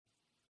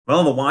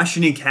Well, the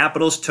Washington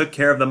Capitals took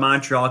care of the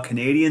Montreal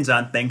Canadiens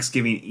on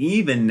Thanksgiving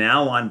Eve, and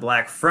now on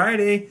Black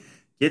Friday,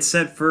 get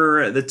set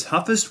for the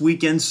toughest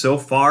weekend so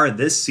far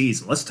this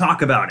season. Let's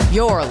talk about it.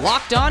 Your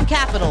Locked On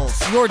Capitals,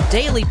 your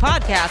daily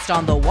podcast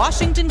on the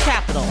Washington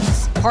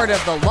Capitals, part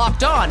of the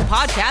Locked On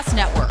Podcast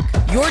Network.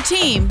 Your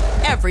team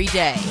every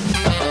day.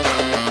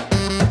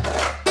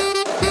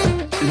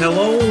 And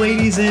hello,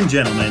 ladies and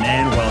gentlemen,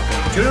 and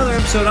welcome to another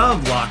episode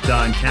of Locked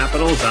On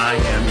Capitals. I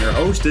am your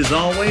host, as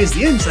always,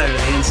 the insider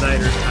of the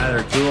insiders,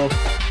 Tyler Kuhl,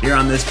 here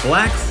on this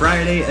Black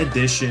Friday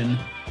edition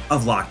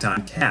of Locked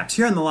On Caps,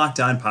 here on the Locked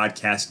On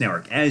Podcast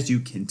Network. As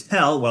you can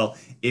tell, well,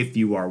 if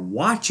you are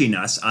watching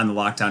us on the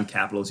Locked On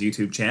Capitals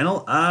YouTube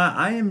channel,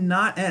 I am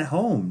not at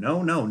home.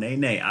 No,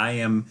 nay. I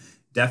am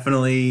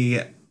definitely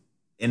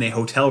in a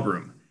hotel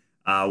room.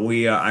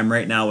 I'm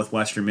right now with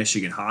Western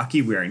Michigan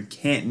Hockey. We are in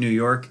Canton, New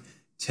York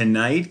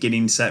tonight,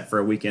 getting set for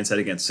a weekend set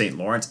against St.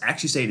 Lawrence.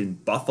 Actually stayed in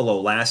Buffalo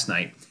last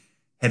night.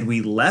 Had we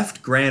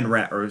left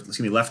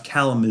left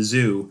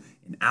Kalamazoo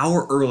an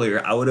hour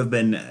earlier, I would have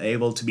been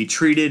able to be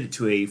treated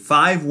to a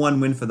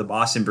 5-1 win for the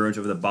Boston Bruins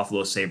over the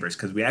Buffalo Sabres,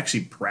 because we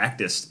actually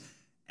practiced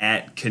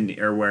at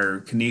where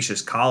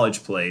Canisius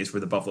College plays,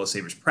 where the Buffalo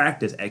Sabres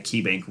practice, at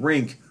KeyBank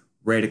Rink,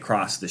 right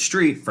across the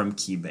street from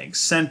KeyBank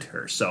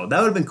Center. So that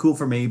would have been cool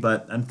for me,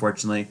 but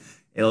unfortunately,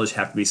 it'll just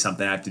have to be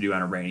something I have to do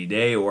on a rainy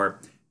day, or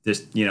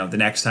just, the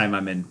next time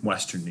I'm in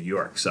Western New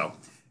York. So,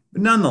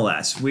 but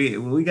nonetheless,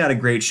 we got a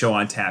great show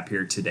on tap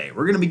here today.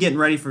 We're going to be getting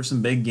ready for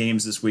some big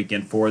games this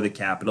weekend for the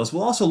Capitals.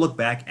 We'll also look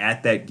back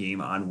at that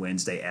game on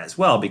Wednesday as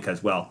well,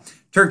 because, well,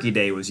 Turkey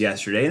Day was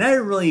yesterday, and I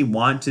didn't really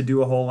want to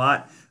do a whole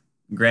lot.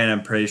 Granted,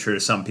 I'm pretty sure to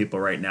some people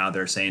right now,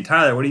 they're saying,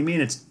 Tyler, what do you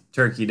mean it's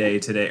Turkey Day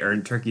today, or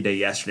Turkey Day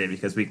yesterday?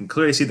 Because we can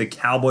clearly see the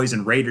Cowboys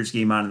and Raiders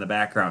game on in the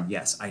background.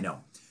 Yes, I know.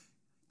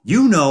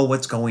 You know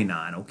what's going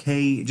on,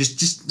 okay?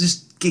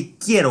 Just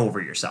get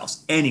over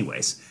yourselves.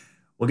 Anyways,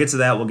 we'll get to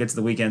that. We'll get to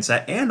the weekend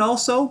set, and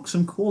also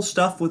some cool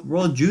stuff with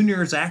World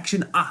Juniors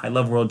action. I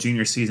love World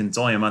Junior season. It's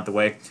only a month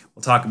away.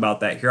 We'll talk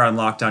about that here on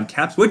Locked On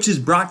Caps, which is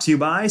brought to you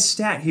by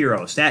Stat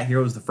Hero. Stat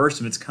Hero is the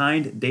first of its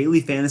kind daily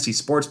fantasy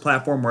sports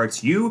platform where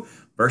it's you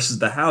versus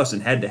the house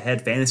in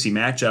head-to-head fantasy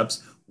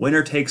matchups.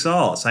 Winner takes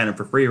all. Sign up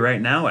for free right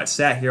now at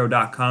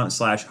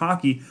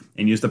stathero.com/hockey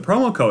and use the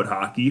promo code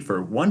hockey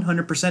for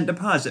 100%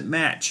 deposit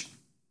match.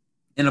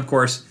 And of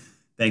course,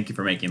 thank you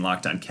for making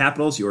Locked On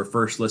Capitals your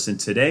first listen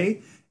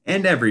today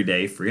and every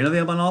day, free and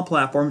available on all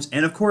platforms.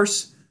 And of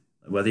course,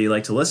 whether you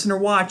like to listen or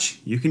watch,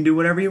 you can do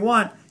whatever you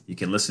want. You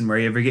can listen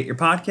wherever you get your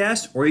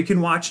podcast, or you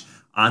can watch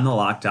on the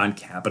Locked On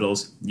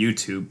Capitals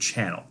YouTube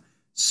channel.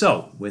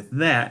 So with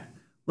that,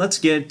 let's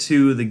get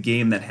to the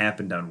game that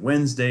happened on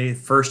Wednesday.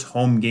 First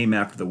home game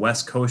after the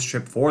West Coast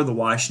trip for the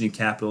Washington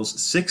Capitals.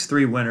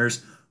 6-3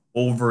 winners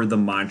over the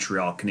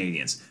Montreal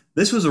Canadiens.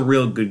 This was a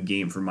real good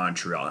game for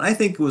Montreal. And I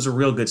think it was a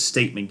real good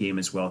statement game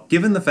as well,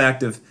 given the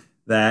fact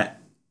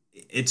that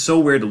it's so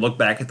weird to look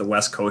back at the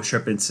West Coast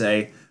trip and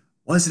say,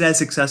 was it as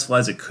successful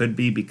as it could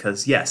be?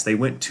 Because yes, they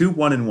went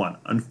 2-1-1.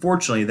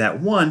 Unfortunately, that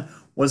one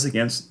was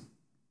against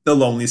the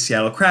lonely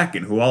Seattle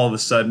Kraken, who all of a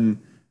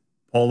sudden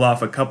pulled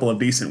off a couple of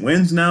decent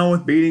wins now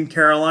with beating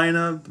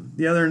Carolina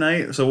the other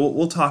night. So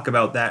we'll talk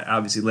about that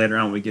obviously later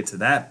on when we get to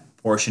that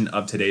portion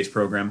of today's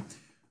program.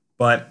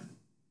 But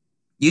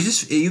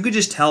you could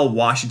just tell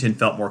Washington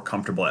felt more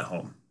comfortable at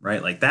home,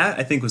 right? Like that,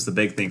 I think, was the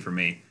big thing for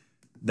me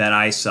that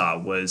I saw,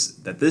 was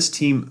that this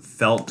team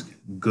felt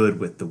good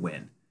with the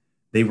win.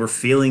 They were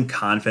feeling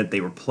confident. They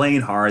were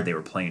playing hard. They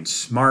were playing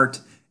smart,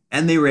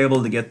 and they were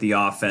able to get the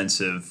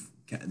offensive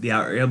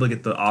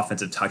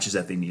touches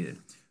that they needed.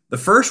 The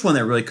first one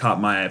that really caught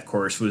my eye, of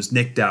course, was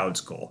Nick Dowd's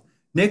goal.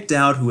 Nick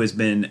Dowd, who has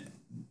been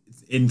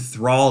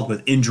enthralled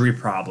with injury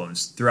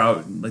problems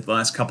throughout the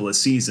last couple of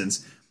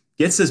seasons,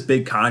 gets this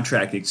big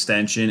contract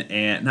extension,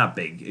 and not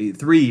big,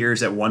 3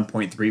 years at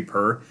 1.3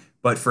 per.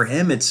 But for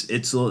him, it's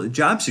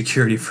job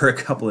security for a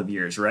couple of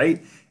years,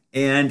 right?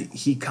 And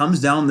he comes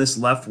down this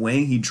left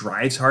wing. He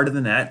drives hard to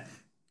the net,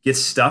 gets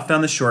stuffed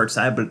on the short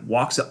side, but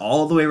walks it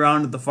all the way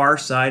around to the far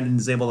side and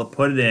is able to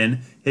put it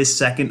in. His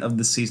second of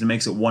the season,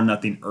 makes it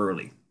 1-0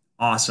 early.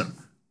 Awesome.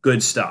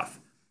 Good stuff.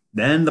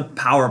 Then the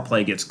power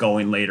play gets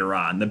going later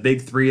on. The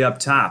big three up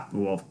top.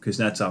 Well,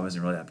 Kuznetsov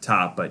isn't really up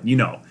top, but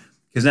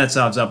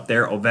Kuznetsov's up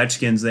there.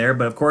 Ovechkin's there.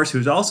 But of course,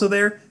 who's also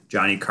there?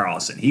 Johnny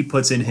Carlson. He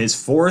puts in his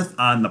fourth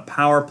on the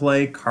power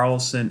play.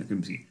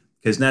 Kuznetsov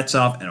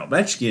and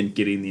Ovechkin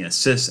getting the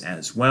assists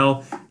as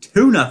well.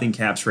 2-0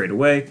 Caps right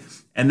away.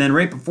 And then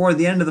right before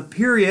the end of the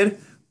period,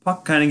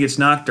 puck kind of gets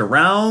knocked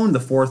around, the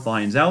fourth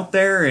line's out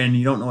there, and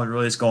you don't know what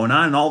really is going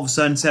on, and all of a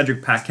sudden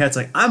Cedric Paquette's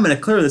like, I'm going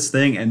to clear this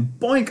thing, and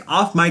boink,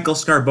 off Michael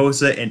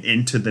Scarbosa and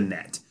into the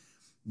net.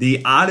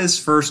 The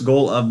oddest first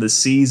goal of the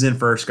season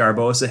for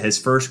Scarbosa, his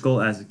first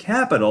goal as a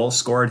Capital,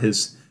 scored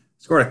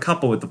a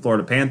couple with the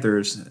Florida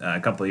Panthers a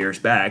couple of years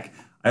back.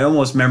 I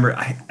almost remember,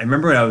 I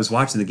remember when I was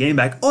watching the game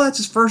back, that's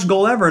his first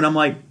goal ever, and I'm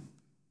like,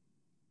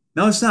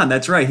 no, it's not,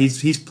 that's right,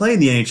 he's played in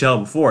the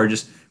NHL before,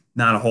 just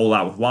not a whole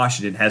lot with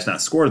Washington, has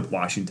not scored with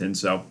Washington,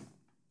 so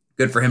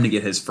good for him to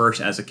get his first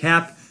as a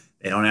Cap.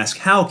 They don't ask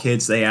how,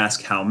 kids. They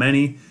ask how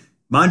many.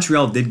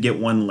 Montreal did get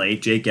one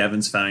late. Jake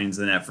Evans finds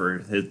the net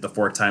for the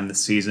fourth time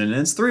this season.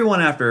 And it's 3-1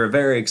 after a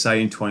very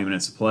exciting 20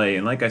 minutes of play.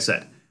 And like I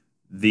said,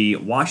 the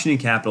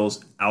Washington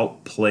Capitals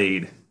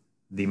outplayed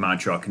the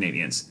Montreal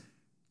Canadiens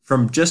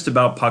from just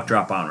about puck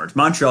drop onwards.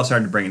 Montreal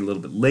started to bring it a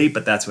little bit late,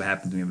 but that's what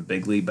happens when you have a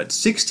big lead. But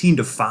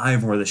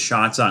 16-5 were the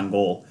shots on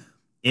goal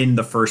in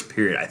the first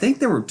period. I think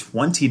there were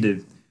 20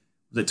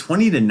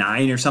 to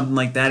 9 or something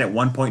like that at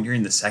one point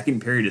during the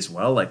second period as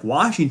well. Like,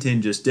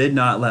 Washington just did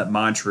not let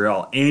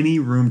Montreal any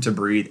room to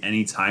breathe,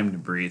 any time to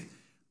breathe.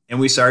 And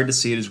we started to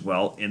see it as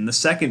well in the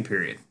second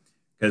period,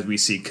 because we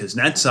see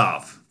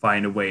Kuznetsov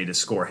find a way to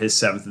score his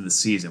 7th of the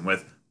season,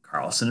 with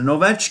Carlson and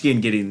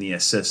Ovechkin getting the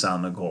assists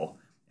on the goal.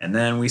 And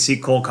then we see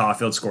Cole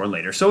Caulfield score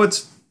later. So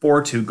it's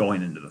 4-2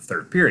 going into the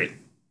third period.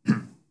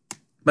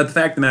 But the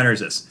fact of the matter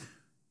is this.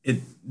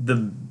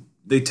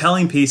 The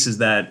telling piece is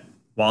that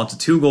while it's a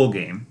 2-goal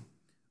game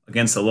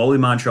against the lowly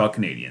Montreal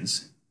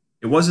Canadiens,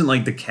 it wasn't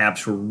like the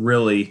Caps were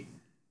really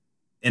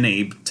in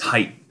a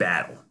tight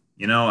battle.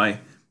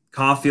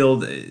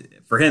 Caulfield,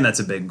 for him, that's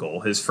a big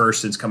goal. His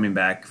first since coming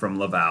back from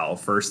Laval,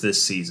 first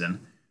this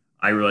season.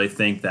 I really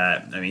think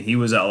that, he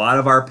was a lot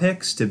of our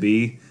picks to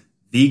be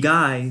the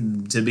guy,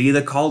 to be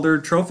the Calder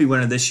Trophy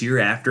winner this year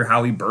after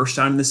how he burst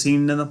onto the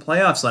scene in the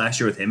playoffs last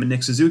year with him and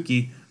Nick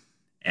Suzuki.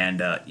 And,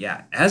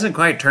 it hasn't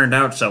quite turned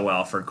out so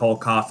well for Cole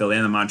Caulfield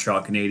and the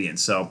Montreal Canadiens.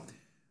 So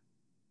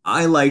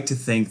I like to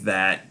think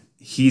that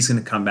he's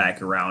going to come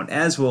back around,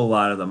 as will a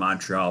lot of the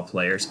Montreal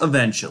players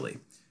eventually.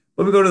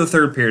 But we go to the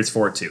third period, it's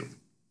 4-2.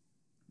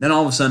 Then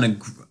all of a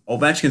sudden,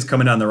 Ovechkin's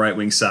coming down the right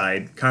wing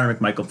side. Connor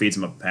McMichael feeds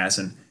him up a pass,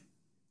 and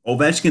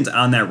Ovechkin's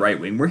on that right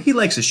wing where he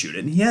likes to shoot it.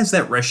 And he has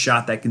that wrist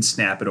shot that can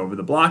snap it over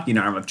the blocking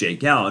arm of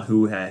Jake Allen,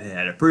 who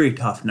had a pretty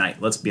tough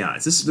night. Let's be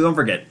honest. Don't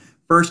forget,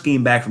 first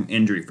game back from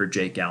injury for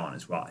Jake Allen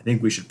as well. I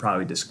think we should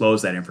probably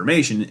disclose that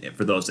information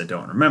for those that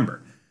don't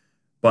remember.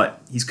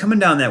 But he's coming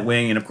down that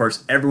wing, and of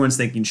course, everyone's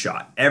thinking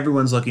shot.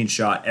 Everyone's looking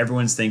shot.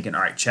 Everyone's thinking,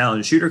 all right,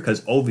 challenge shooter,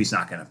 because Ovi's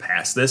not going to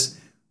pass this.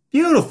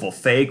 Beautiful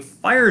fake,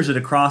 fires it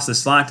across the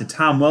slot to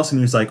Tom Wilson,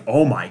 who's like,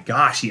 oh my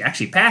gosh, he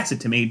actually passed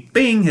it to me.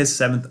 Bing, his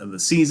 7th of the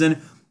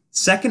season.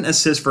 Second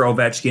assist for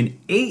Ovechkin,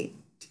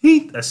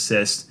 18th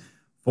assist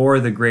for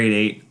the grade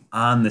 8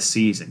 on the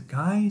season.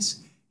 Guys,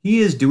 he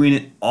is doing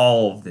it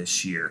all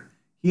this year.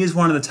 He is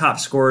one of the top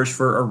scorers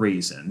for a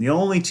reason. The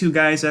only two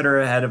guys that are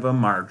ahead of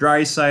him are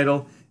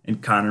Draisaitl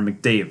and Connor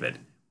McDavid.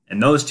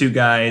 And those two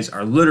guys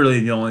are literally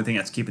the only thing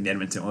that's keeping the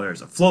Edmonton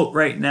Oilers afloat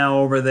right now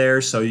over there,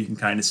 so you can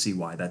kind of see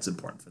why that's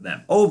important for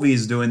them. Ovi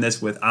is doing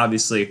this with,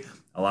 obviously,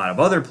 a lot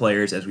of other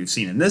players, as we've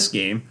seen in this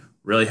game,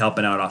 really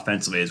helping out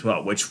offensively as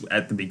well, which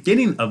at the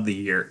beginning of the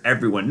year,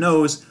 everyone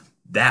knows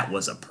that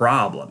was a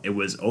problem. It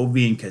was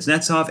Ovi and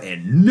Kuznetsov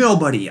and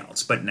nobody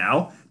else. But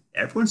now,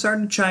 everyone's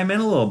starting to chime in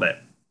a little bit,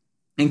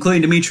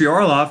 including Dmitry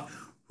Orlov,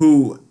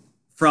 who,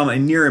 from a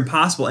near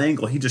impossible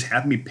angle, he just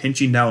happened to be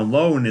pinching down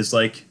low and is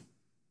like,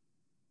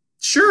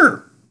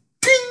 sure,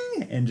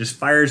 ping, and just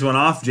fires one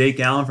off Jake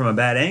Allen from a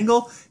bad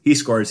angle. He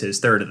scores his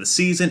 3rd of the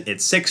season.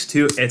 It's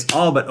 6-2. It's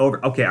all but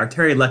over. Okay,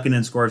 Arturi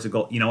Lehkonen scores a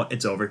goal. You know what?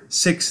 It's over.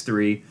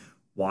 6-3.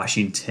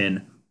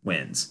 Washington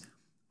wins.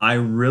 I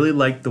really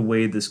liked the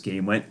way this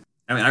game went.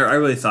 I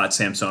really thought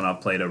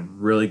Samsonov played a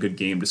really good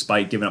game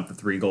despite giving up the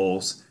 3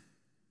 goals.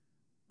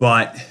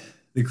 But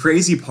the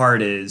crazy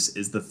part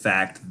is the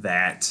fact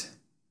that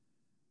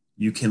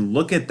you can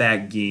look at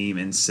that game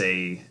and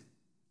say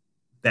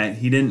that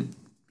he didn't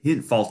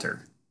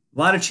falter. A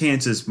lot of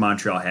chances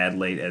Montreal had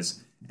late,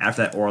 as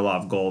after that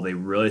Orlov goal, they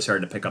really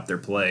started to pick up their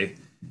play.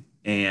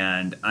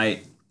 And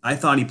I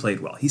thought he played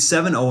well. He's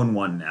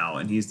 7-0-1 now,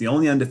 and he's the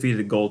only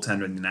undefeated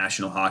goaltender in the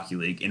National Hockey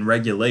League, in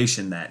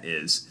regulation that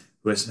is,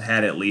 who has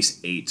had at least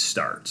 8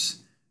 starts.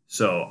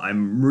 So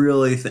I'm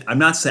really, I'm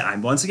not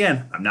going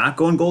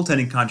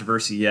goaltending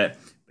controversy yet,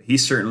 but he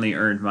certainly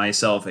earned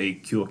myself a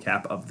Kuhl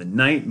Cap of the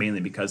night, mainly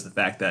because of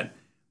the fact that,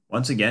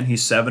 once again,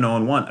 he's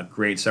 7-0-1, a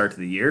great start to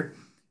the year.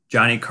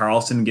 Johnny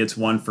Carlson gets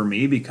one for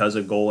me because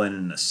of goal and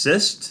an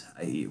assist.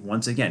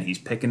 Once again, he's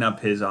picking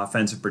up his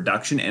offensive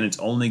production, and it's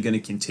only going to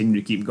continue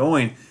to keep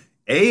going.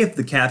 A, if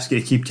the Caps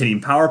keep getting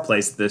power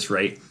plays at this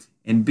rate,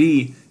 and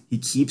B, he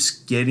keeps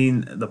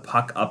getting the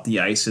puck up the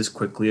ice as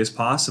quickly as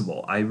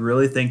possible. I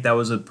really think that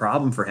was a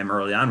problem for him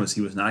early on, was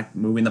he was not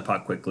moving the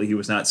puck quickly. He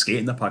was not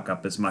skating the puck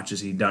up as much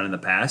as he'd done in the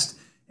past.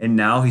 And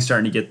now he's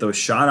starting to get those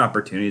shot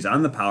opportunities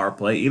on the power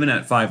play, even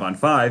at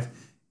 5-on-5.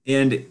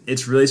 And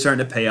it's really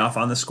starting to pay off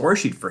on the score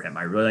sheet for him.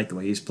 I really like the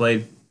way he's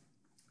played.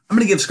 I'm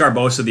going to give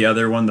Sgarbossa the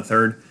other one, the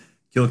third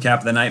Kuhl Cap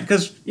of the night,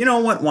 because you know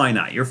what? Why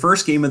not? Your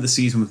first game of the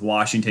season with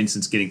Washington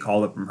since getting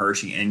called up from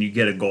Hershey, and you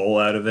get a goal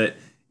out of it,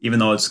 even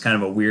though it's kind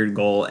of a weird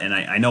goal. And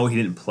I know he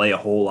didn't play a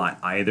whole lot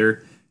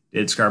either.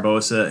 Did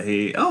Sgarbossa?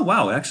 He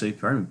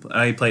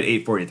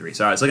played 8:43.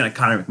 Sorry, I was looking at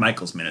Connor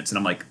McMichael's minutes, and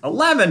I'm like,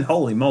 11?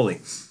 Holy moly.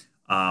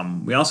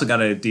 We also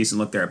got a decent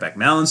look there at Beck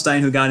Malenstein,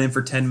 who got in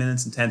for 10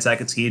 minutes and 10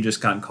 seconds. He had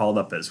just gotten called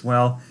up as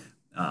well.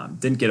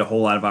 Didn't get a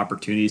whole lot of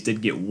opportunities.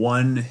 Did get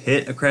one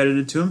hit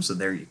accredited to him, so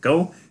there you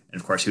go. And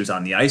of course, he was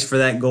on the ice for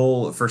that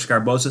goal for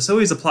Sgarbossa, so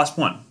he's a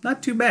 +1.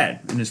 Not too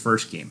bad in his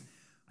first game.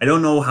 I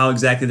don't know how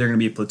exactly they're going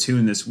to be a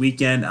platoon this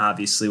weekend.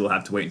 Obviously, we'll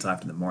have to wait until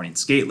after the morning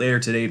skate later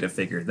today to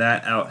figure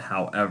that out.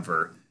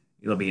 However,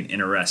 it'll be an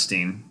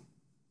interesting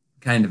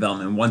kind of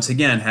development. Once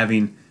again,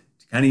 having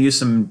to kind of use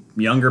some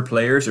younger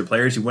players or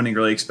players you wouldn't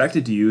really expect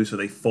it to use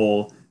with a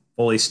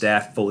fully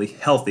staffed, fully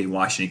healthy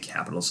Washington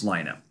Capitals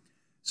lineup.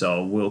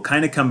 So we'll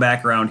kind of come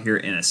back around here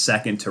in a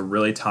second to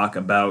really talk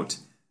about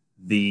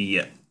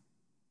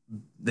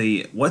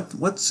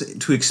what's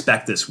to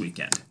expect this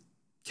weekend.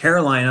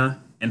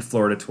 Carolina and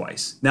Florida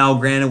twice. Now,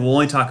 granted, we'll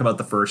only talk about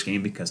the first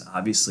game because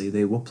obviously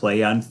they will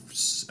play on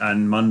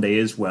Monday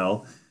as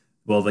well.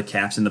 Well, the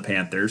Caps and the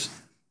Panthers.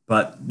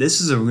 But this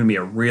is going to be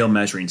a real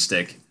measuring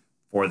stick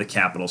for the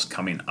Capitals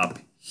coming up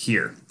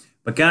here.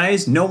 But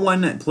guys, no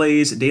one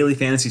plays daily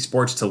fantasy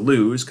sports to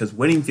lose because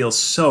winning feels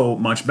so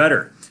much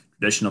better.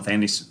 Traditional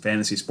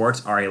fantasy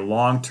sports are a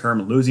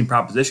long-term losing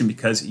proposition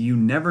because you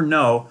never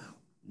know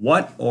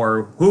what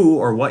or who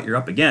or what you're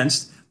up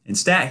against. And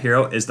Stat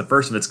Hero is the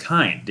first of its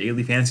kind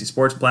daily fantasy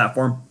sports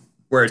platform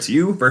where it's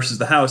you versus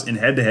the house in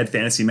head-to-head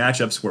fantasy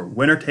matchups where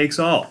winner takes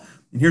all.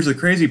 And here's the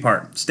crazy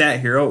part. Stat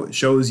Hero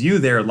shows you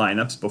their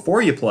lineups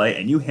before you play,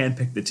 and you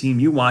handpick the team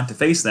you want to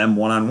face them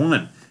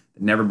one-on-one.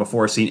 The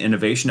never-before-seen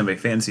innovation of a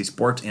fantasy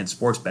sports and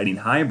sports betting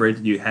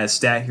hybrid has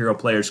Stat Hero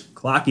players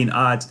clocking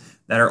odds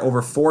that are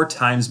over 4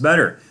 times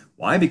better.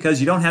 Why? Because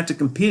you don't have to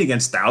compete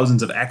against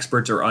thousands of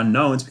experts or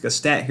unknowns because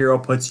Stat Hero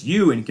puts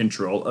you in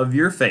control of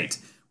your fate.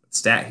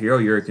 Stat Hero,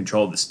 you're in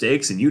control of the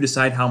stakes, and you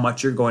decide how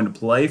much you're going to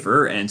play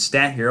for, and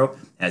Stat Hero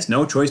has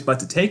no choice but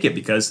to take it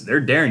because they're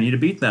daring you to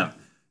beat them.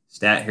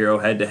 Stat Hero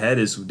head-to-head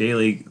is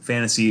daily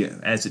fantasy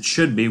as it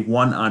should be,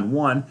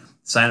 one-on-one.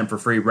 Sign up for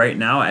free right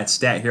now at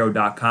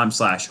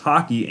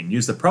stathero.com/hockey and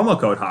use the promo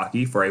code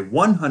hockey for a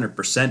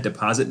 100%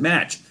 deposit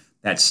match.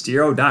 That's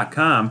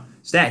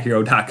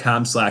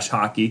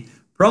stathero.com/hockey,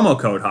 promo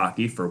code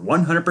hockey for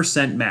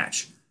 100%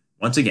 match.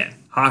 Once again,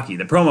 hockey,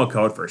 the promo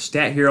code for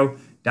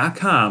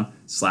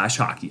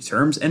stathero.com/hockey.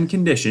 Terms and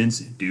conditions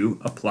do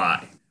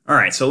apply. All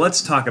right, so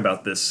let's talk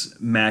about the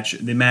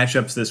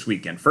matchups this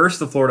weekend. First,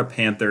 the Florida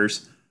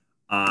Panthers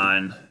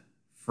on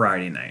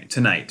Friday night,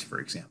 tonight, for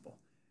example.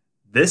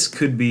 This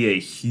could be a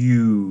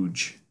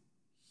huge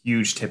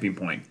tipping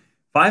point.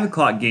 5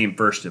 o'clock game,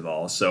 first of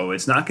all, so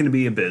it's not going to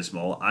be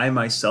abysmal. I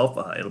myself,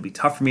 it'll be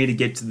tough for me to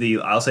get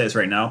to I'll say this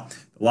right now,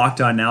 the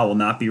Locked On Now will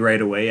not be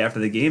right away after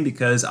the game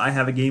because I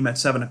have a game at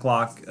 7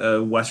 o'clock,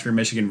 Western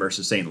Michigan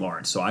versus St.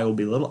 Lawrence. So I will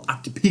be a little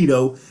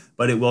octopedo,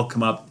 but it will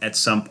come up at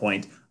some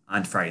point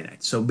on Friday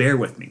night. So bear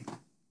with me.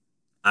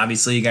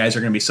 Obviously, you guys are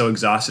going to be so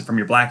exhausted from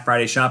your Black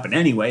Friday shopping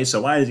anyway, so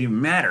why does it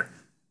even matter?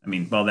 I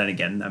mean, well, then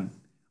again, I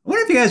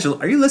wonder if you guys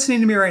are you listening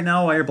to me right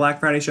now while you're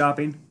Black Friday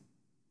shopping?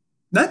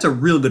 That's a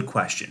real good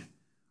question.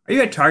 Are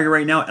you at Target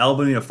right now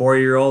elbowing a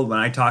 4-year-old when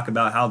I talk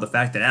about how the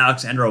fact that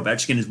Alexander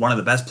Ovechkin is one of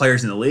the best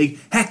players in the league?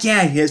 Heck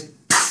yeah, he is.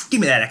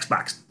 Give me that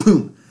Xbox.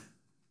 Boom.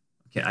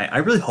 Okay, I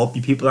really hope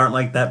you people aren't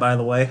like that, by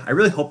the way. I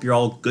really hope you're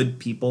all good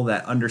people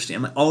that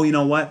understand, like, oh, you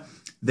know what?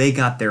 They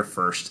got there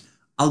first.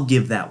 I'll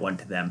give that one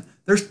to them.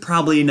 There's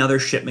probably another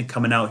shipment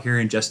coming out here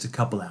in just a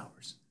couple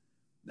hours.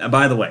 Now,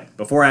 by the way,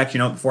 before I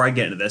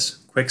get into this,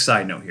 quick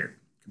side note here,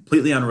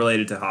 completely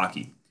unrelated to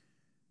hockey.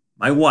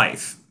 My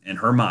wife and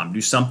her mom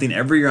do something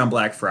every year on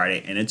Black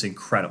Friday, and it's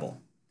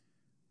incredible.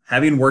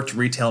 Having worked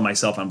retail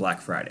myself on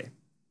Black Friday,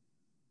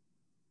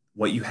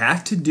 what you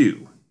have to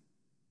do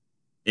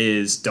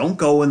is don't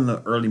go in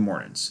the early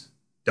mornings.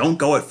 Don't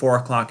go at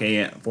 4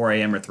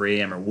 a.m. or 3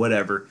 a.m. or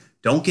whatever.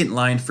 Don't get in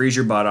line, freeze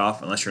your butt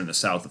off, unless you're in the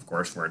South, of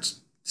course, where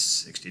it's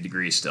 60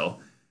 degrees still.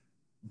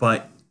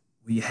 But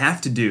what you have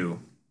to do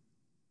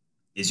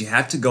is you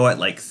have to go at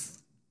like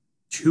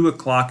 2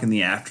 o'clock in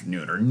the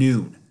afternoon or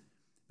noon.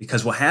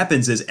 Because what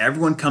happens is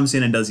everyone comes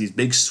in and does these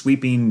big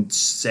sweeping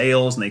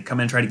sales, and they come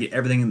in and try to get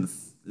everything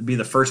be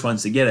the first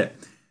ones to get it.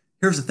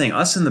 Here's the thing.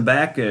 Us in the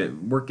back,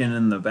 working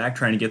in the back,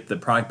 trying to get the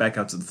product back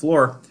out to the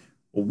floor,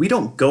 well, we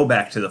don't go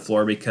back to the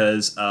floor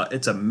because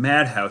it's a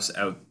madhouse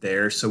out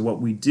there. So what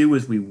we do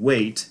is we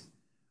wait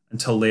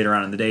until later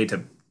on in the day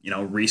to,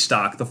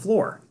 restock the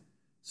floor.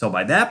 So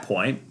by that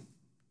point,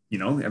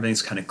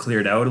 everything's kind of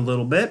cleared out a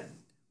little bit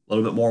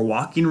more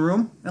walking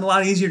room, and a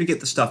lot easier to get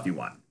the stuff you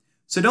want.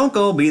 So don't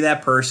go be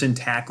that person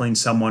tackling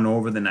someone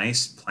over the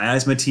nice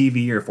plasma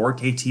TV or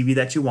 4K TV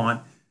that you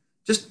want.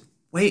 Just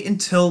wait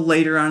until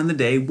later on in the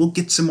day. We'll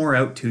get some more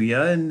out to you,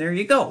 and there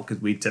you go.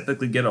 Because we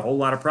typically get a whole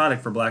lot of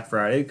product for Black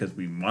Friday because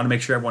we want to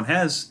make sure everyone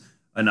has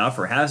enough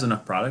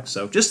product.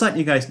 So just letting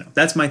you guys know.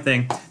 That's my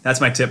thing.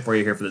 That's my tip for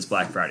you here for this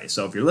Black Friday.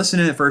 So if you're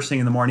listening to it first thing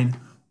in the morning,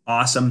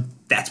 awesome.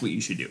 That's what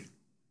you should do.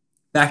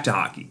 Back to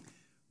hockey.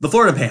 The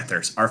Florida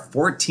Panthers are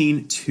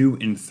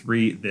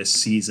 14-2-3 this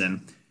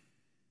season.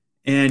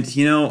 And,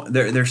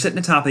 they're sitting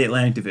atop the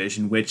Atlantic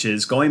Division, which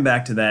is going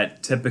back to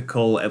that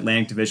typical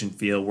Atlantic Division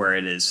feel where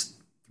it is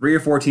 3 or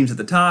 4 teams at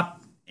the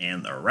top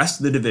and the rest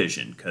of the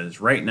division.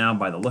 Because right now,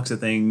 by the looks of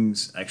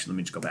things, actually, let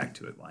me just go back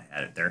to it while I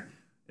had it there.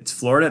 It's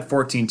Florida at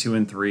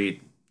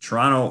 14-2-3,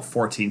 Toronto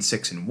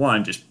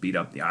 14-6-1 just beat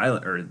up the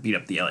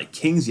LA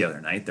Kings the other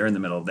night. They're in the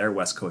middle of their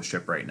West Coast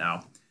trip right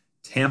now.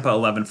 Tampa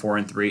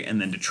 11-4-3, and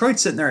then Detroit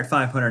sitting there at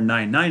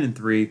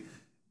 509-9-3.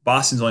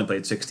 Boston's only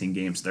played 16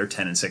 games. Their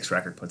 10-6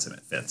 record puts them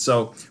at 5th.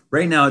 So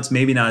right now it's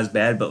maybe not as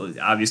bad, but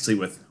obviously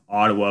with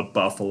Ottawa,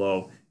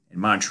 Buffalo, and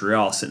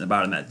Montreal sitting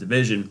about in that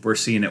division, we're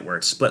seeing it where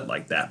it's split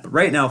like that. But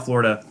right now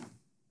Florida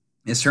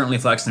is certainly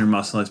flexing their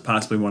muscle as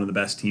possibly one of the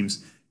best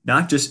teams,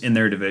 not just in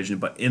their division,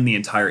 but in the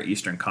entire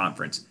Eastern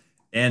Conference.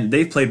 And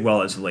they've played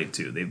well as of late,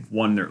 too. They've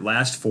won their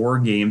last 4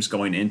 games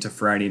going into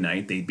Friday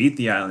night. They beat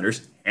the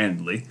Islanders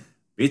handily,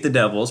 beat the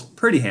Devils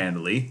pretty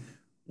handily,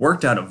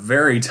 worked out a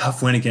very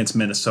tough win against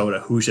Minnesota,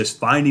 who's just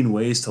finding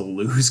ways to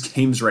lose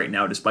games right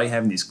now despite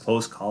having these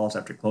close calls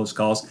after close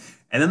calls.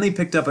 And then they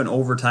picked up an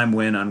overtime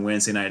win on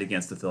Wednesday night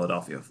against the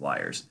Philadelphia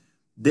Flyers.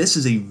 This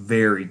is a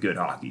very good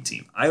hockey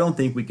team. I don't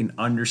think we can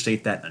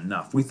understate that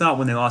enough. We thought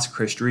when they lost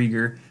Chris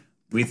Driedger,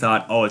 we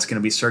thought, it's going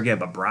to be Sergei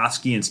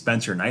Bobrovsky and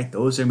Spencer Knight.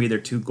 Those are going to be their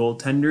 2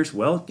 goaltenders.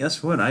 Well,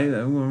 guess what?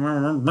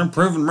 I'm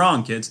proven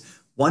wrong, kids.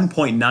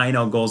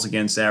 1.90 goals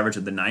against average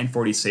with a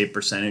 .940 save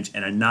percentage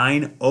and a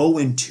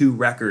 9-0-2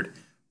 record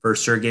for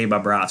Sergei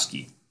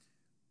Bobrovsky.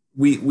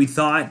 We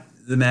thought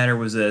the matter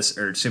was this,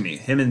 or excuse me,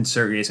 him and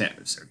Ilya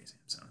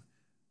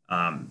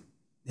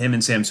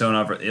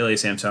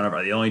Samsonov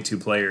are the only 2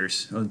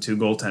 players, 2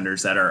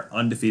 goaltenders that are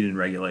undefeated in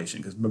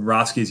regulation, because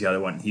Bobrovsky is the other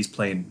one. He's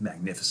playing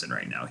magnificent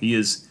right now. He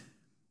is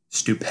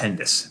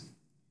stupendous.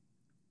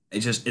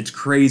 It's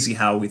crazy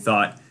how we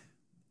thought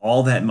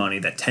all that money,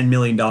 that $10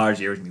 million a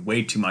year, would be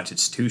way too much.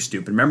 It's too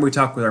stupid. Remember we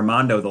talked with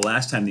Armando the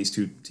last time these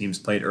 2 teams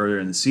played earlier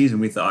in the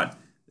season. We thought,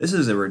 this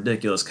is a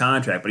ridiculous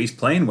contract, but he's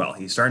playing well.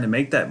 He's starting to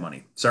make that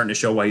money, starting to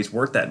show why he's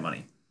worth that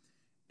money.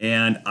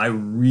 And I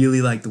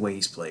really like the way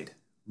he's played.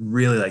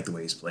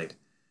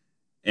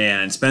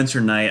 And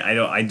Spencer Knight,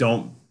 I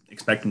don't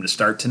expect him to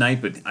start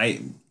tonight, but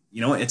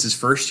it's his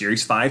first year.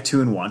 He's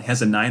 5-2-1,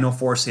 has a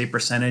 .904 save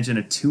percentage and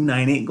a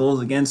 .298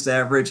 goals against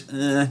average.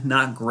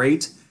 Not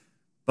great,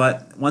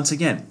 but once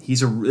again,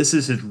 this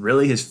is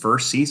really his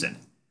first season,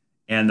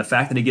 and the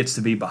fact that he gets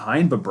to be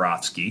behind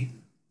Bobrovsky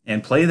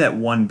and play that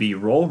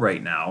 1B role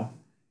right now,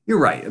 you're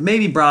right.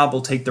 Maybe Bob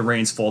will take the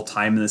reins full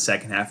time in the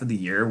second half of the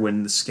year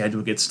when the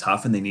schedule gets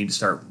tough and they need to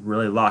start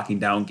really locking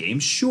down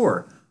games.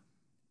 Sure.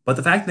 But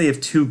the fact that they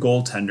have 2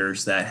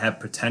 goaltenders that have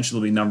potential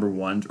to be number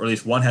 1, or at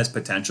least one has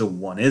potential,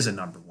 one is a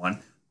number 1,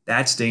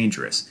 that's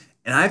dangerous.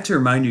 And I have to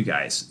remind you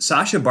guys,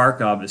 Sasha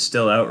Barkov is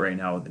still out right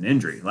now with an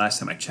injury. Last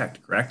time I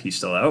checked, correct? He's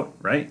still out,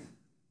 right?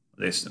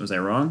 Was I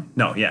wrong?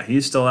 No, yeah,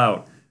 he's still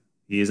out.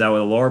 He is out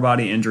with a lower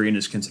body injury and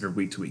is considered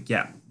week to week.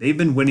 Yeah, they've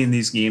been winning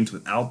these games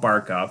without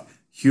Barkov.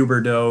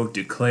 Huberdeau,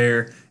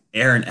 Duclair,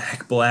 Aaron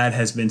Ekblad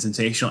has been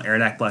sensational.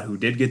 Aaron Ekblad, who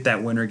did get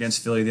that winner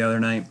against Philly the other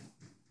night.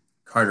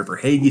 Carter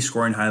Verhaeghe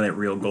scoring highlight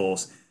reel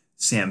goals.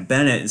 Sam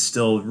Bennett is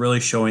still really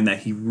showing that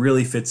he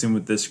really fits in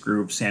with this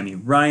group. Sammy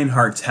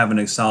Reinhart's having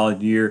a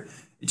solid year.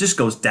 It just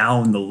goes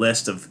down the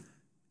list of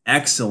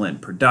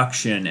excellent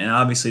production, and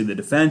obviously the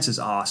defense is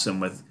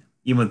awesome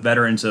even with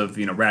veterans of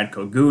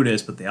Radko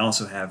Gudas, but they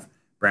also have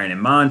Brandon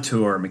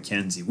Montour,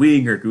 Mackenzie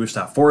Weegar,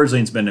 Gustav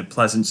Forsling's been a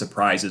pleasant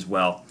surprise as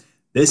well.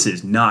 This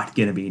is not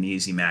going to be an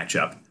easy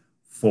matchup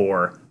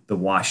for the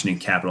Washington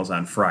Capitals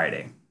on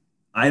Friday.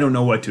 I don't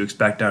know what to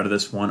expect out of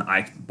this one.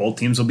 Both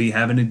teams will be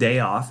having a day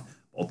off.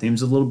 Both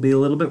teams will be a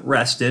little bit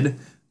rested.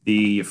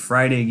 The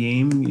Friday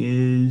game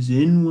is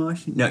in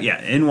Washington.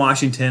 In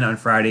Washington on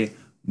Friday.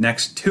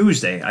 Next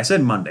Tuesday. I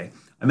said Monday.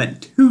 I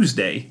meant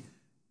Tuesday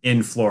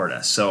in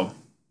Florida. So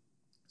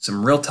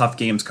some real tough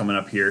games coming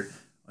up here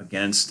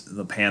against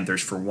the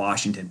Panthers for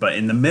Washington. But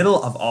in the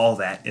middle of all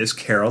that is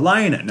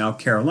Carolina. Now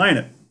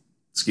Carolina,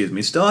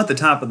 still at the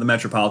top of the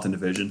Metropolitan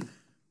Division,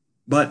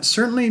 but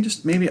certainly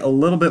just maybe a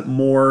little bit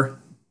more,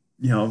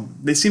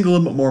 they seemed a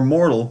little bit more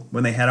mortal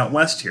when they head out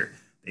west here.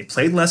 They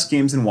played less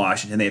games in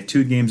Washington. They have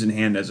 2 games in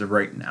hand as of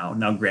right now.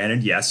 Now,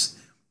 granted, yes,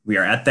 we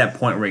are at that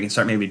point where we can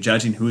start maybe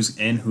judging who's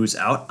in, who's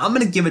out. I'm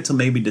going to give it till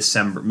maybe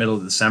middle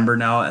of December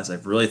now, as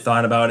I've really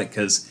thought about it,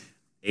 because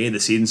A,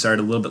 the season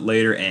started a little bit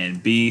later,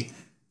 and B,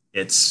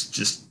 it's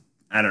just,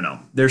 I don't know.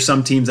 There's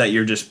some teams that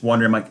you're just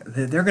wondering, like,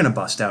 they're going to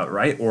bust out,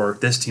 right? Or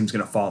this team's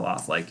going to fall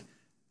off. Like,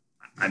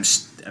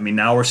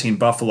 now we're seeing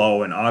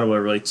Buffalo and Ottawa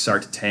really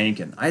start to tank,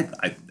 and I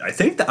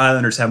think the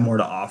Islanders have more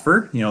to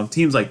offer.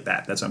 Teams like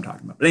that. That's what I'm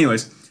talking about. But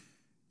anyways,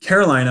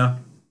 Carolina,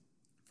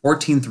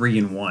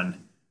 14-3-1.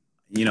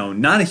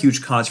 Not a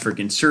huge cause for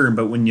concern,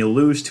 but when you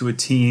lose to a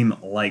team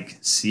like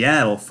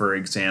Seattle, for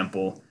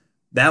example,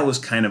 that was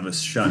kind of a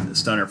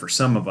stunner for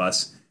some of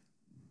us.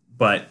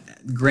 But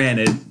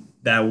granted,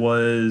 that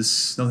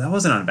wasn't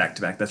on a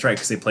back-to-back. That's right,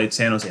 because they played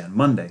San Jose on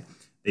Monday.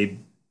 They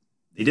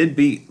did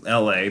beat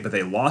LA, but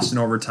they lost in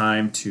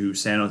overtime to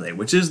San Jose,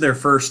 which is their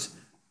first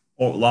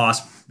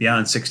loss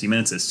beyond 60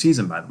 minutes this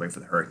season, by the way, for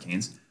the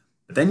Hurricanes.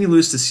 But then you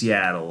lose to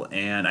Seattle,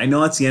 and I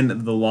know that's the end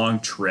of the long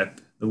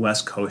trip, the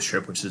West Coast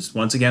trip, which is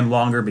once again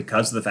longer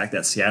because of the fact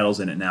that Seattle's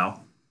in it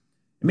now.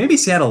 And maybe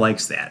Seattle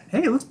likes that.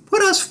 Hey, let's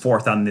put us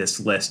 4th on this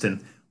list,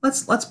 and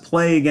let's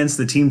play against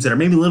the teams that are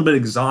maybe a little bit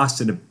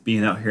exhausted of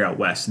being out here out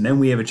west, and then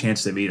we have a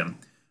chance to beat them.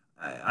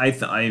 I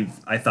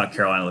thought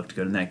Carolina looked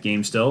good in that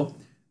game still.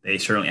 They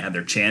certainly had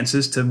their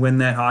chances to win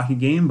that hockey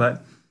game,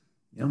 but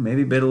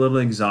maybe a bit of little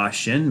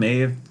exhaustion may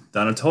have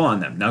done a toll on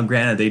them. Now,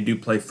 granted, they do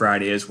play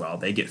Friday as well.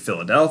 They get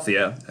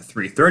Philadelphia, a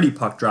 3:30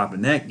 puck drop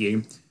in that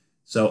game.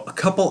 So a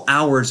couple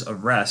hours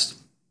of rest,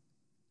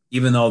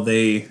 even though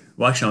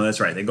that's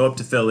right. They go up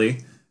to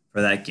Philly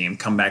for that game,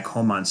 come back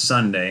home on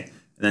Sunday,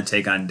 and then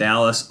take on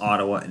Dallas,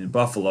 Ottawa, and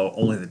Buffalo.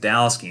 Only the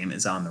Dallas game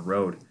is on the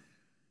road.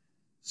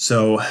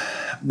 So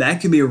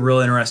that could be a real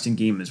interesting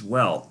game as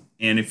well.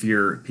 And if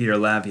you're Peter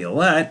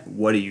Laviolette,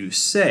 what do you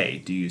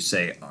say? Do you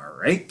say, all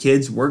right,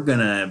 kids, we're going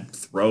to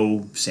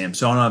throw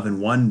Samsonov in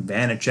one,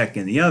 Vanacek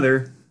in the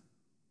other?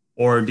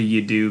 Or do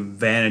you do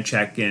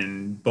Vanacek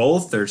in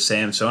both or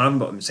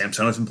Samsonov?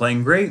 Samsonov's been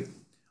playing great.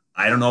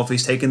 I don't know if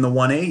he's taken the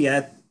 1A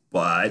yet,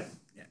 but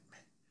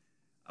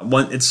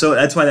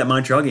that's why that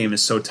Montreal game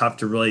is so tough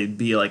to really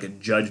be like a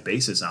judge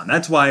basis on.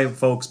 That's why,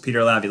 folks,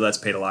 Peter Laviolette's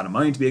paid a lot of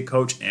money to be a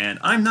coach, and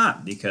I'm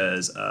not,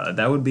 because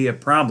that would be a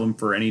problem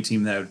for any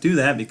team that would do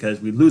that,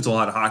 because we'd lose a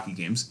lot of hockey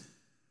games,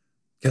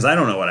 because I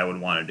don't know what I would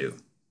want to do.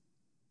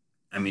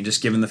 I mean,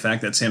 just given the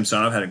fact that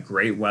Samsonov had a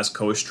great West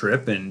Coast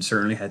trip and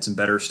certainly had some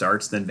better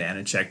starts than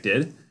Vanacek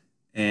did.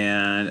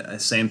 And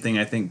same thing,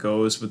 I think,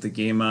 goes with the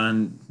game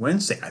on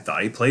Wednesday. I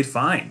thought he played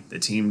fine. The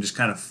team just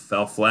kind of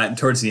fell flat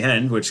towards the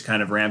end, which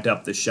kind of ramped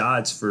up the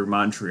shots for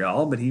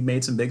Montreal, but he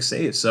made some big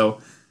saves. So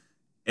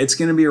it's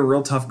going to be a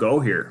real tough go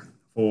here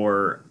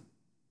for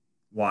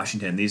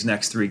Washington, these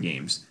next 3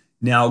 games.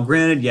 Now,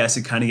 granted, yes,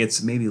 it kind of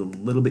gets maybe a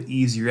little bit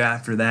easier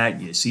after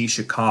that. You see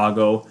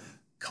Chicago,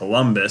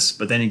 Columbus,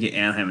 but then you get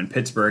Anaheim and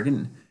Pittsburgh,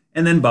 and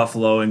then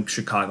Buffalo and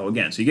Chicago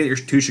again. So you get your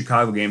 2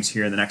 Chicago games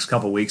here in the next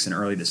couple weeks in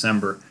early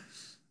December.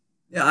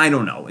 Yeah, I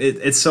don't know.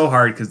 It's so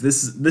hard because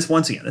this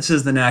once again, this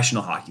is the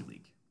National Hockey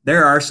League.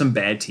 There are some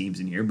bad teams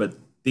in here, but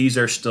these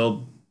are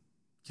still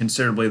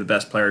considerably the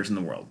best players in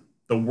the world.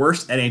 The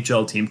worst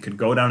NHL team could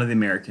go down to the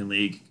American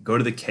League, go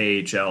to the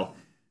KHL,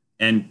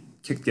 and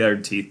kick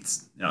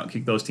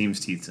those teams'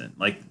 teeth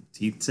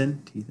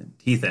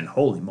in.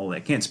 Holy moly,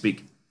 I can't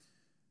speak.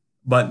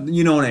 But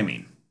you know what I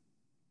mean.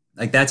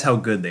 Like, that's how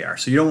good they are.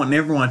 So you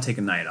never want to take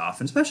a night off,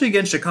 and especially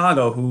against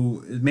Chicago,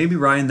 who is maybe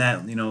riding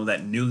that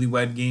that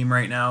newlywed game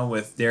right now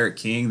with Derek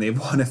King. They've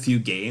won a few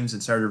games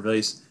and started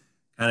really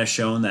kind of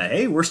showing that,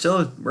 hey,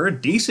 we're a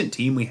decent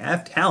team. We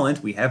have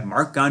talent. We have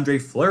Marc-Andre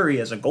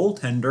Fleury as a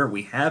goaltender.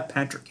 We have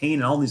Patrick Kane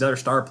and all these other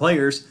star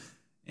players.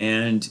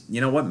 And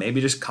you know what? Maybe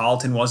just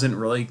Carleton wasn't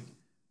really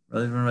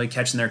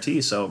catching their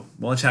teeth. So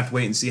we'll just have to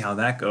wait and see how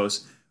that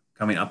goes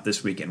coming up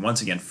this weekend.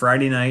 Once again,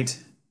 Friday night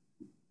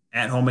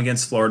at home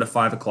against Florida,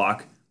 5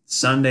 o'clock.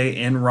 Sunday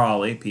in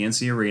Raleigh,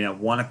 PNC Arena,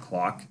 1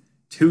 o'clock.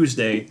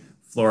 Tuesday,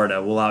 Florida.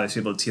 We'll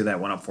obviously be able to tee that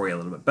one up for you a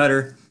little bit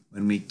better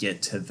when we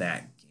get to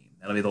that game.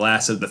 That'll be the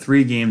last of the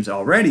 3 games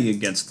already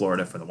against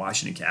Florida for the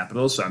Washington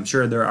Capitals, so I'm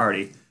sure they're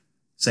already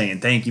saying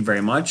thank you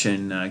very much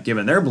and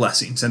giving their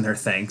blessings and their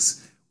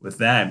thanks with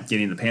that,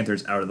 getting the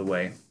Panthers out of the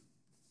way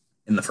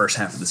in the first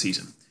half of the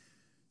season.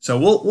 So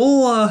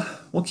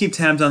we'll keep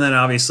tabs on that,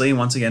 obviously.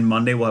 Once again,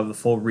 Monday we'll have the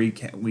full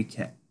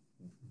recap.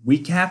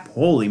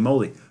 Holy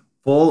moly.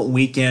 Full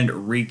weekend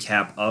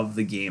recap of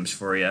the games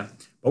for you.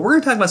 But we're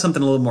going to talk about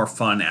something a little more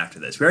fun after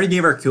this. We already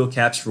gave our cool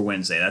caps for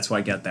Wednesday. That's why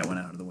I got that one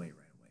out of the way right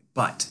away.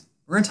 But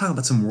we're going to talk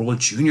about some World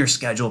Junior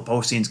schedule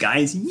postings,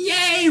 guys.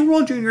 Yay,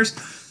 World Juniors.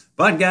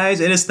 But, guys,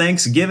 it is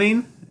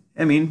Thanksgiving.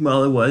 I mean,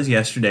 well, it was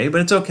yesterday,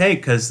 but it's okay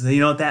because you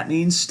know what that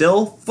means?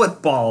 Still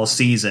football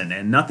season.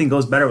 And nothing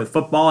goes better with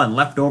football and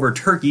leftover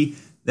turkey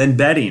than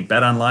betting.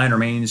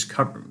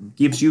 BetOnline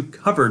gives you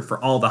covered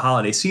for all the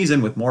holiday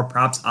season with more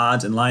props,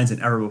 odds, and lines than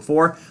ever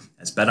before,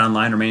 as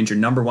BetOnline remains your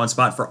number one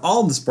spot for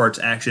all the sports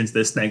actions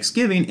this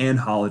Thanksgiving and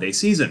holiday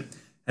season.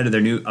 Head to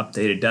their new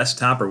updated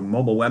desktop or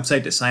mobile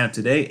website to sign up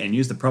today and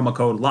use the promo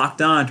code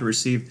LOCKEDON to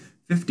receive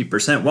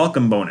 50%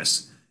 welcome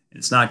bonus. And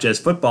it's not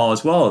just football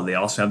as well. They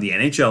also have the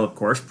NHL, of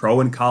course,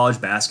 pro and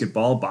college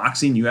basketball,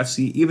 boxing,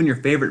 UFC, even your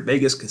favorite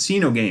Vegas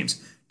casino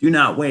games. Do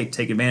not wait.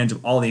 Take advantage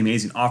of all the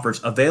amazing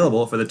offers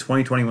available for the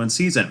 2021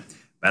 season.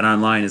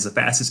 BetOnline is the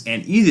fastest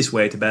and easiest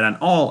way to bet on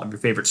all of your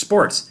favorite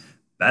sports.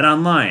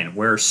 BetOnline,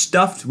 where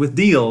stuffed with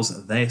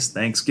deals this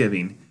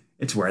Thanksgiving,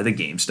 it's where the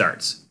game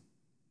starts.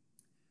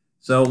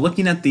 So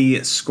looking at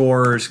the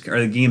scores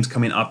or the games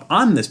coming up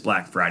on this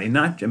Black Friday,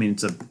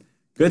 it's a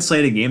good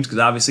slate of games because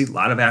obviously a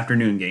lot of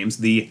afternoon games.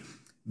 The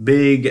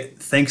big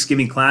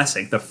Thanksgiving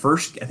Classic, the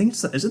first,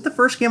 is it the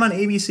first game on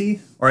ABC?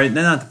 Or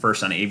not the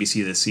first on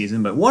ABC this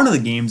season, but one of the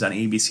games on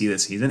ABC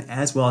this season,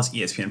 as well as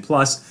ESPN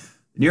Plus.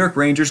 The New York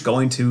Rangers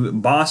going to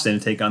Boston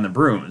to take on the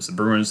Bruins. The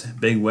Bruins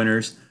big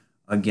winners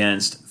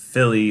against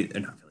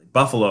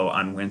Buffalo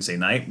on Wednesday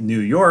night. New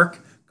York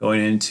going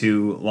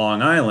into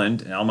Long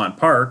Island, Elmont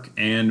Park,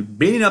 and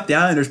beating up the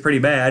Islanders pretty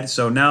bad.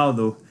 So now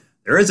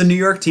there is a New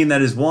York team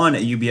that has won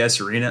at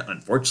UBS Arena.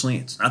 Unfortunately,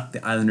 it's not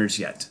the Islanders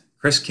yet.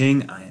 Chris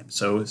King, I am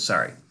so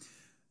sorry.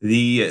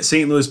 The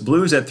St. Louis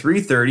Blues at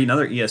 3:30,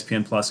 another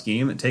ESPN Plus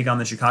game, take on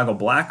the Chicago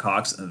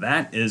Blackhawks.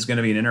 That is going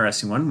to be an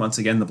interesting one. Once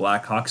again, the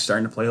Blackhawks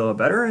starting to play a little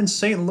better, and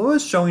St.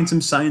 Louis showing some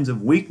signs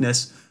of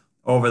weakness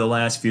over the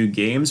last few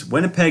games.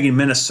 Winnipeg and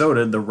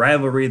Minnesota, the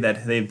rivalry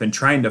that they've been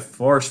trying to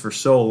force for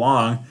so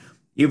long,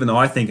 even though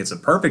I think it's a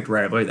perfect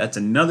rivalry, that's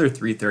another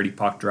 3:30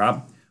 puck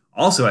drop.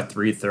 Also at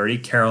 3:30,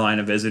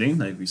 Carolina visiting,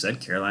 like we said,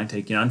 Carolina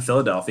taking on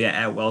Philadelphia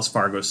at Wells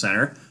Fargo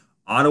Center.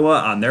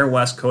 Ottawa on their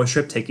West Coast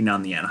trip taking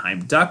on the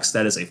Anaheim Ducks.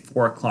 That is a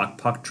 4 o'clock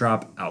puck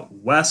drop out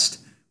west.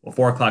 Well,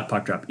 4 o'clock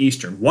puck drop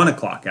Eastern, 1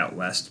 o'clock out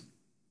west.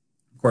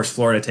 Of course,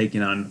 Florida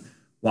taking on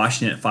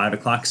Washington at 5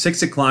 o'clock.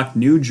 6 o'clock,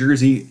 New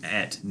Jersey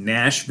at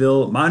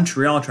Nashville.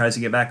 Montreal tries to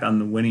get back on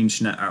the winning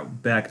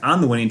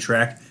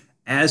track,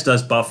 as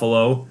does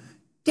Buffalo.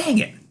 Dang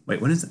it! Wait,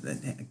 when is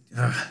it?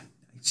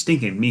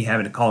 Stinking me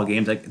having to call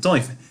games. Like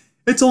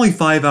it's only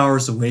 5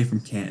 hours away from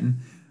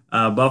Canton.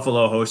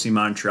 Buffalo hosting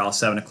Montreal,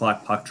 7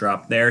 o'clock puck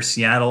drop there.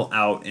 Seattle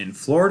out in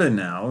Florida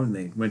now.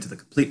 They went to the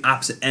complete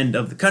opposite end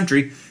of the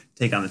country.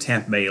 Take on the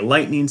Tampa Bay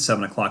Lightning,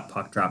 7 o'clock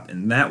puck drop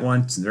in that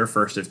one. It's their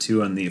first of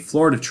two on the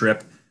Florida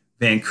trip.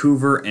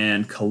 Vancouver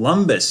and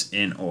Columbus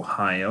in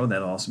Ohio.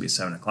 That'll also be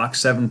 7 o'clock.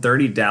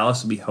 7:30,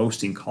 Dallas will be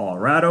hosting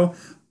Colorado.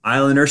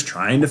 Islanders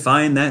trying to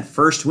find that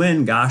first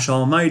win, gosh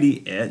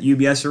almighty, at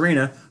UBS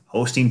Arena,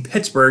 hosting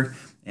Pittsburgh.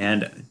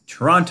 And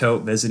Toronto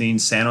visiting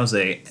San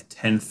Jose at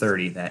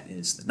 10:30. That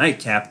is the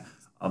nightcap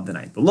of the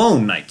night, the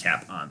lone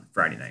nightcap on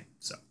Friday night.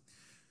 So,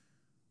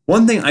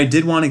 one thing I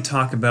did want to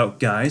talk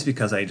about, guys,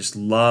 because I just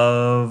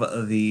love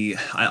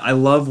I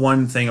love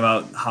one thing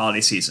about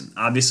holiday season.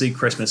 Obviously,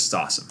 Christmas is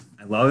awesome.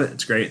 I love it.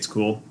 It's great. It's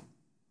cool.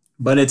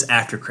 But it's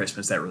after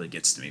Christmas that really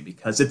gets to me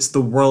because it's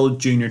the World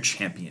Junior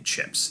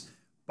Championships.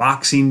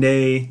 Boxing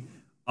Day.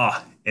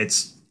 Oh,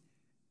 it's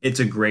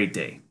a great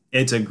day.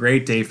 It's a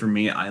great day for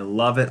me. I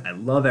love it. I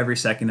love every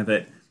second of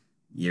it.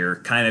 You're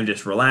kind of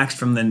just relaxed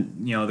from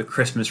the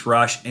Christmas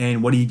rush,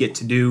 and what do you get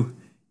to do?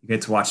 You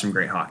get to watch some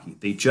great hockey.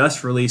 They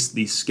just released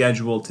the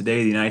schedule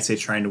today. The United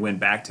States trying to win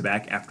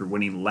back-to-back after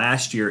winning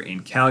last year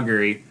in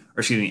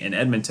in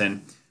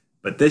Edmonton.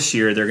 But this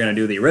year, they're going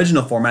to do the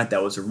original format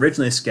that was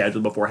originally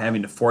scheduled before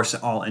having to force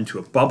it all into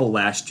a bubble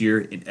last year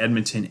in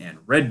Edmonton and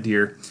Red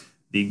Deer.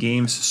 The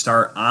games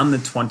start on the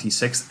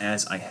 26th,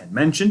 as I had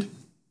mentioned.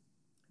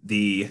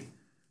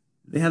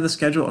 They have the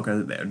schedule.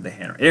 Okay,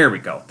 there we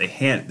go. They've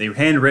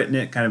handwritten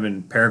it kind of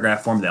in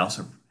paragraph form. They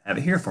also have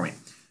it here for me.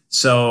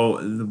 So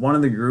one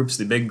of the groups,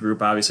 the big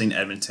group, obviously in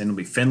Edmonton, will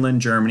be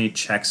Finland, Germany,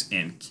 Czechs,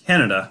 and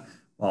Canada,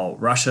 while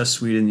Russia,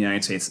 Sweden, the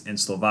United States, and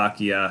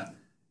Slovakia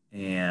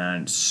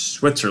and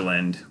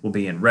Switzerland will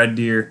be in Red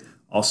Deer.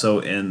 Also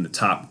in the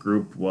top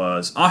group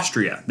was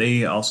Austria.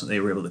 They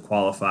were able to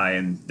qualify,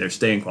 and they're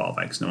staying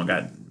qualified because no one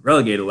got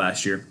relegated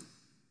last year.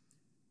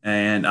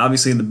 And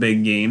obviously the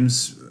big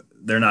games,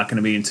 they're not going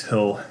to be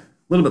until a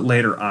little bit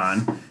later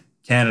on.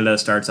 Canada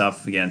starts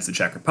off against the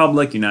Czech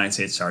Republic. United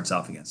States starts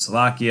off against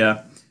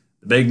Slovakia.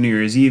 The big New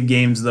Year's Eve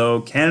games, though,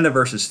 Canada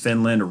versus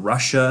Finland,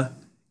 Russia,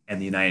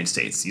 and the United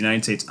States. The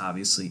United States,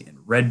 obviously, in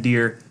Red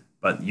Deer,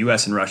 but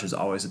U.S. and Russia is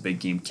always a big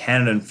game.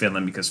 Canada and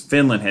Finland, because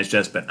Finland has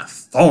just been a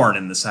thorn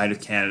in the side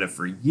of Canada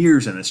for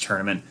years in this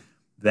tournament.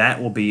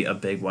 That will be a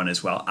big one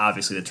as well.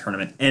 Obviously, the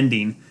tournament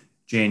ending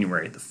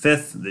January the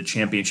 5th, the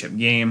championship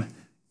game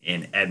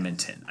in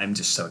Edmonton. I'm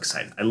just so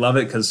excited. I love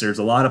it because there's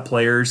a lot of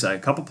players. A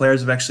couple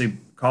players have actually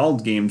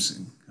called games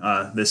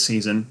this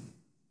season.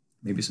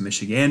 Maybe some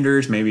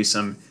Michiganders, maybe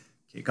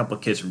a couple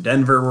of kids from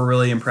Denver were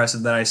really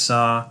impressive that I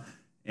saw.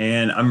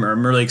 And I'm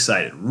really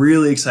excited.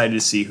 Really excited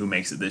to see who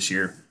makes it this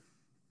year.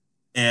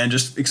 And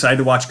just excited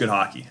to watch good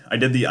hockey. I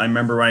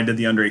remember when I did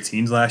the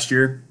under-18s last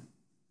year.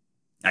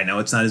 I know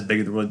it's not as big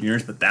as the World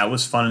Juniors, but that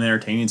was fun and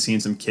entertaining, seeing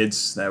some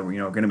kids that were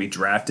going to be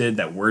drafted,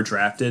 that were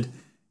drafted.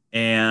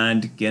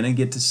 And going to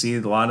get to see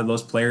a lot of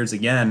those players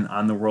again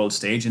on the world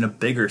stage and a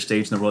bigger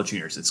stage in the World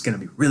Juniors. It's going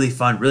to be really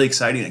fun, really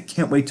exciting. I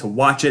can't wait to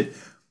watch it.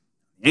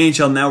 The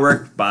NHL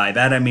Network, by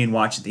that I mean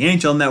watch it. The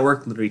NHL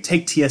Network literally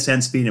take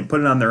TSN speed and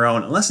put it on their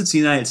own, unless it's the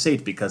United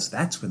States, because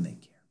that's when they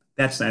care.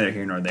 That's neither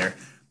here nor there.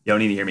 You don't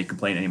need to hear me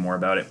complain anymore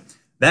about it.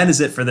 That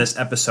is it for this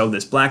episode,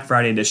 this Black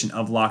Friday edition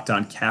of Locked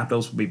On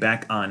Capitals. We'll be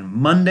back on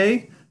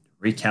Monday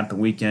recap the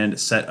weekend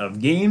set of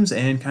games,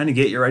 and kind of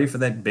get you ready for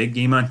that big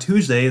game on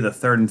Tuesday, the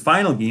third and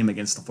final game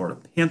against the Florida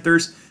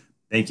Panthers.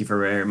 Thank you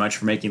very much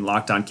for making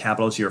Locked On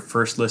Capitals your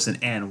first listen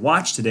and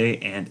watch today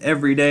and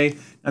every day.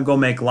 Now go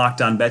make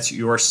Locked On Bets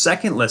your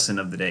second listen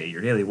of the day,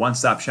 your daily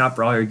one-stop shop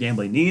for all your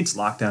gambling needs.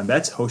 Locked On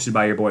Bets, hosted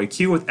by your boy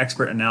Q, with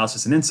expert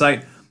analysis and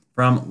insight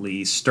from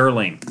Lee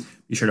Sterling.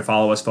 Be sure to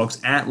follow us, folks,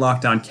 at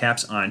Locked On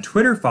Caps on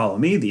Twitter. Follow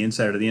me, the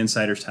insider of the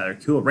insiders, Tyler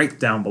Kuhl, right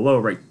down below,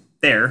 right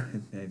there,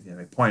 if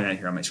I point at it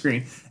here on my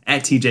screen,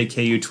 at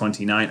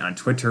TJKU29 on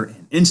Twitter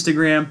and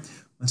Instagram.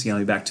 Once again,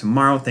 I'll be back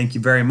tomorrow. Thank you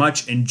very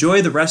much.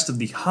 Enjoy the rest of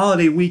the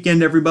holiday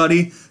weekend,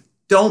 everybody.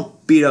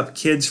 Don't beat up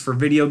kids for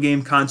video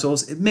game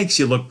consoles. It makes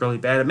you look really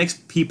bad. It makes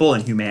people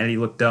and humanity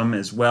look dumb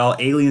as well.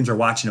 Aliens are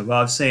watching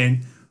above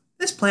saying,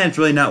 this planet's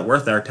really not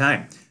worth our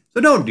time.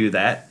 So don't do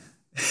that.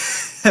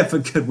 Have a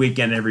good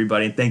weekend,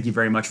 everybody. And thank you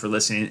very much for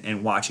listening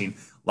and watching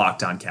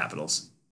Locked On Capitals.